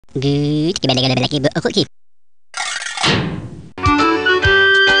Good.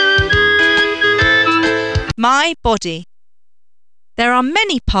 My body. There are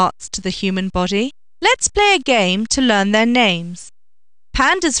many parts to the human body. Let's play a game to learn their names.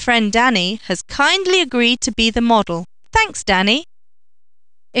 Panda's friend Danny has kindly agreed to be the model. Thanks, Danny.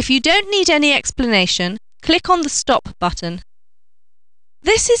 If you don't need any explanation, click on the stop button.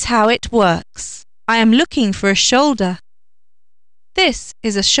 This is how it works. I am looking for a shoulder. This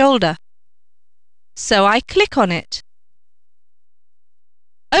is a shoulder. So I click on it.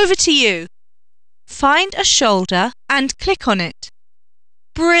 Over to you. Find a shoulder and click on it.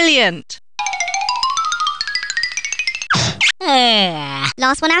 Brilliant!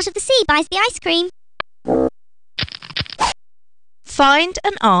 Last one out of the sea buys the ice cream. Find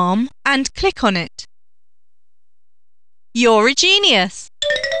an arm and click on it. You're a genius!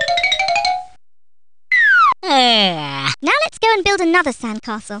 Now let's go and build another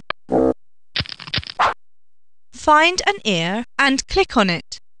sandcastle. Find an ear and click on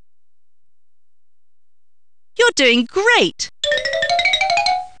it. You're doing great!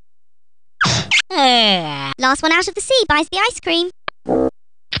 Last one out of the sea buys the ice cream.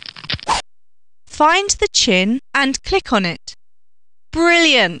 Find the chin and click on it.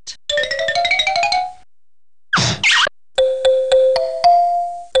 Brilliant!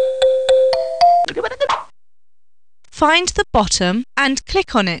 Find the bottom and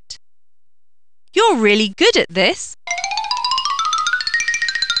click on it. You're really good at this.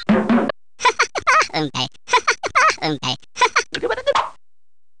 Okay.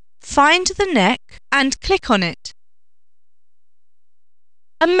 Find the neck and click on it.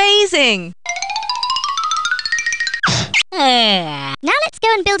 Amazing! Now let's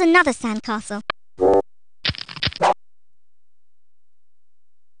go and build another sandcastle.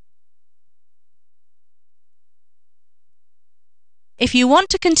 If you want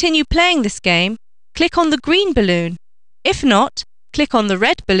to continue playing this game, click on the green balloon. If not, click on the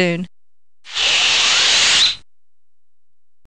red balloon.